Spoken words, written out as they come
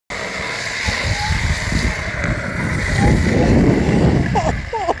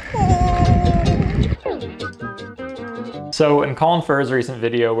So in Colin Furze's recent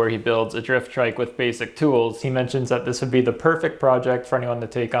video where he builds a drift trike with basic tools, he mentions that this would be the perfect project for anyone to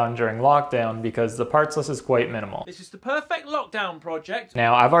take on during lockdown because the parts list is quite minimal. This is the perfect lockdown project.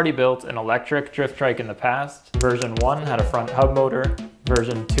 Now, I've already built an electric drift trike in the past. Version 1 had a front hub motor,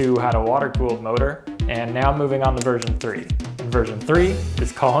 version 2 had a water-cooled motor, and now moving on to version 3. Version 3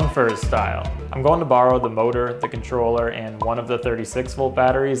 is Colin Furze style. I'm going to borrow the motor, the controller, and one of the 36-volt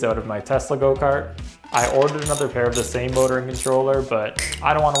batteries out of my Tesla go-kart. I ordered another pair of the same motor and controller, but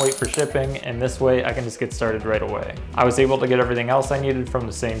I don't want to wait for shipping, and this way I can just get started right away. I was able to get everything else I needed from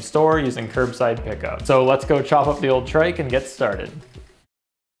the same store using curbside pickup. So let's go chop up the old trike and get started.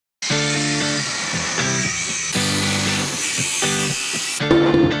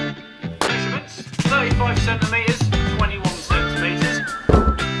 Measurements, 35 centimeters, 21 centimeters.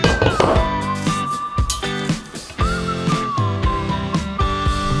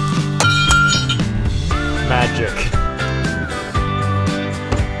 Magic.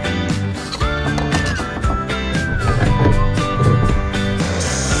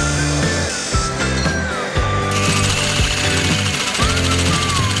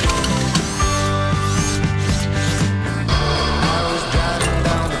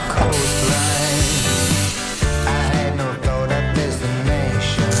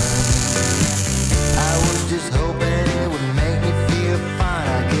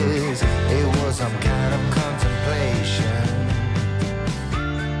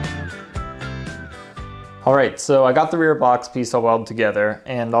 Alright, so I got the rear box piece all welded together,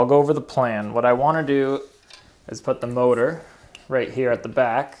 and I'll go over the plan. What I want to do is put the motor right here at the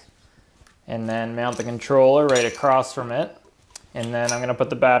back, and then mount the controller right across from it, and then I'm going to put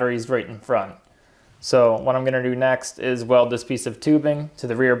the batteries right in front. So what I'm going to do next is weld this piece of tubing to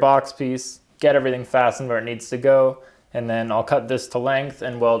the rear box piece, get everything fastened where it needs to go, and then I'll cut this to length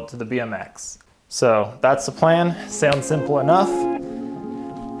and weld to the BMX. So that's the plan. Sounds simple enough.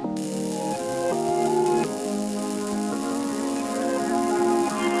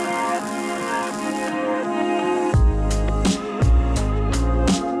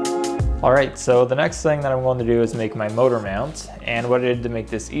 Alright, so the next thing that I'm going to do is make my motor mount, and what I did to make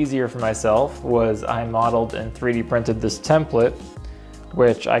this easier for myself was I modeled and 3D printed this template,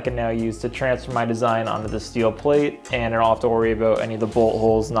 which I can now use to transfer my design onto the steel plate, and I don't have to worry about any of the bolt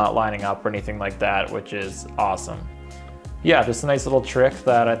holes not lining up or anything like that, which is awesome. Yeah, just a nice little trick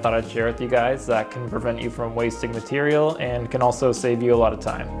that I thought I'd share with you guys that can prevent you from wasting material and can also save you a lot of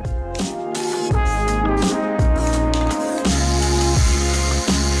time.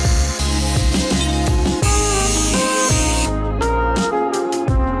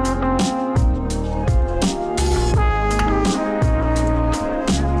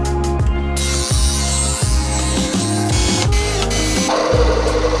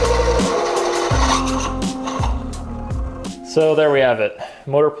 So there we have it.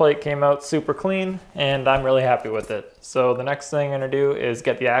 Motor plate came out super clean and I'm really happy with it. So the next thing I'm gonna do is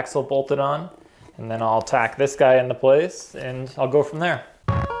get the axle bolted on, and then I'll tack this guy into place and I'll go from there.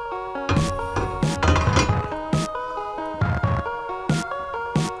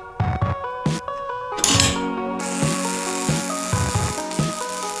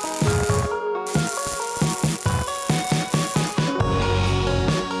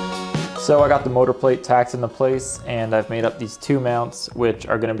 So I got the motor plate tacked into place, and I've made up these two mounts which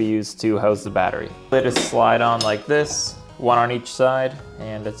are going to be used to house the battery. They just slide on like this, one on each side,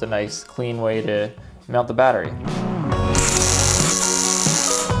 and it's a nice clean way to mount the battery.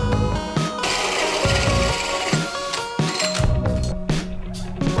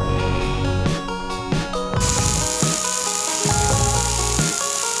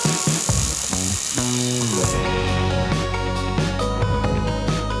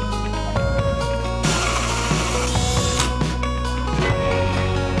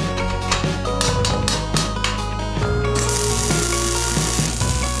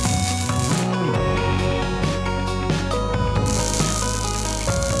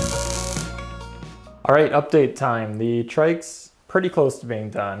 Alright, update time. The trike's pretty close to being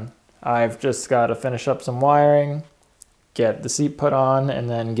done. I've just got to finish up some wiring, get the seat put on, and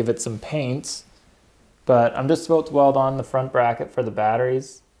then give it some paint. But I'm just about to weld on the front bracket for the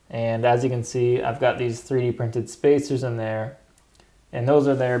batteries. And as you can see, I've got these 3D printed spacers in there. And those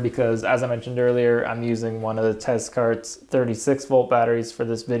are there because, as I mentioned earlier, I'm using one of the test cart's 36-volt batteries for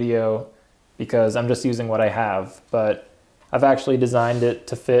this video because I'm just using what I have. But I've actually designed it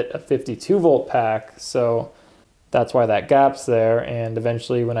to fit a 52-volt pack, so that's why that gap's there, and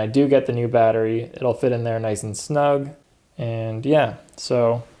eventually when I do get the new battery, it'll fit in there nice and snug. And yeah,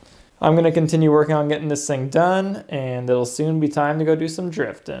 so I'm gonna continue working on getting this thing done, and it'll soon be time to go do some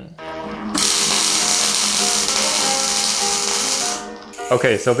drifting.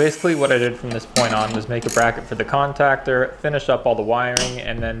 Okay, so basically what I did from this point on was make a bracket for the contactor, finish up all the wiring,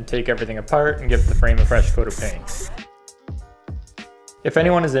 and then take everything apart and give the frame a fresh coat of paint. If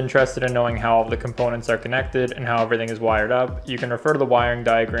anyone is interested in knowing how all the components are connected and how everything is wired up, you can refer to the wiring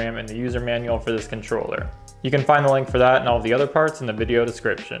diagram in the user manual for this controller. You can find the link for that and all the other parts in the video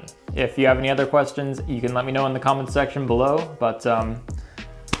description. If you have any other questions, you can let me know in the comments section below, but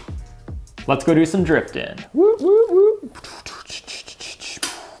let's go do some drifting. Woo, woo, woo.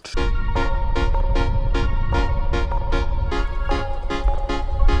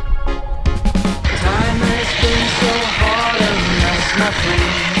 My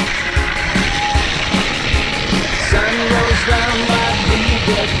friend, sun goes down, but we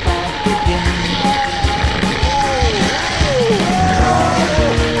get back again.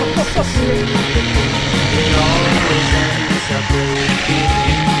 It always ends up breaking,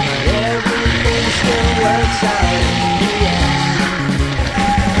 but everything still works out in the end.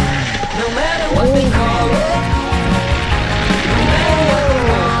 No matter what they call it, no matter what they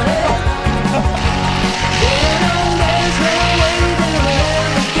want it, they know there's no way they'll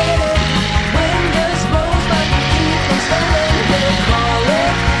ever get it. Wind just blows, but we keep on standing. They'll call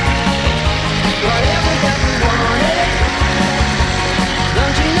it whatever that we want it.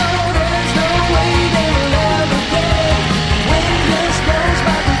 Don't you know there's no way they will ever get it? Wind just blows,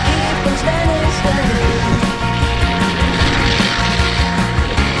 but we keep on standing, standing.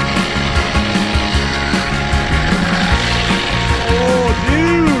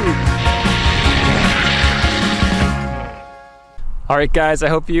 Alright guys, I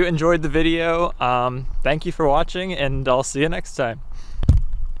hope you enjoyed the video. Thank you for watching, and I'll see you next time.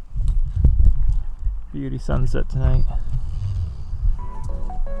 Beauty sunset tonight.